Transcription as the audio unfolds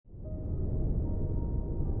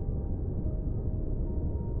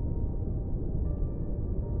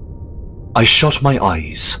I shut my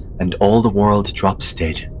eyes and all the world drops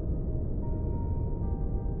dead.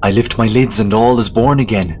 I lift my lids and all is born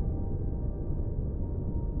again.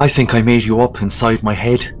 I think I made you up inside my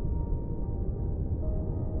head.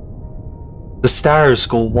 The stars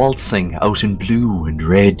go waltzing out in blue and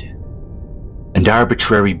red, and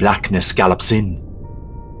arbitrary blackness gallops in.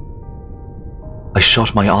 I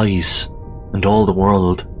shut my eyes and all the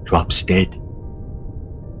world drops dead.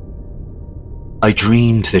 I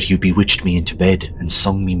dreamed that you bewitched me into bed and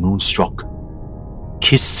sung me moonstruck,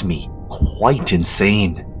 kissed me quite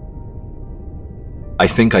insane. I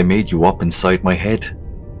think I made you up inside my head.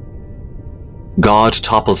 God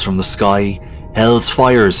topples from the sky, hell's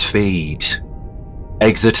fires fade,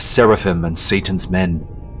 exit seraphim and Satan's men.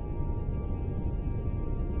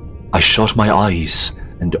 I shut my eyes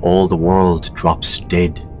and all the world drops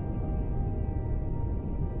dead.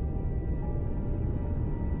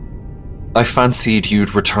 I fancied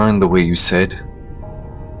you'd return the way you said,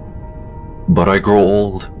 but I grow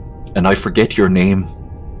old and I forget your name.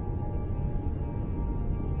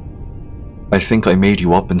 I think I made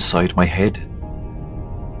you up inside my head.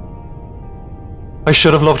 I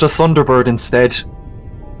should have loved a thunderbird instead.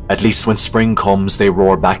 At least when spring comes, they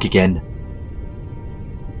roar back again.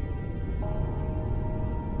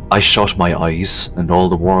 I shut my eyes and all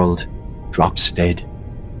the world drops dead.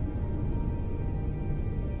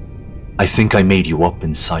 I think I made you up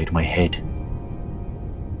inside my head.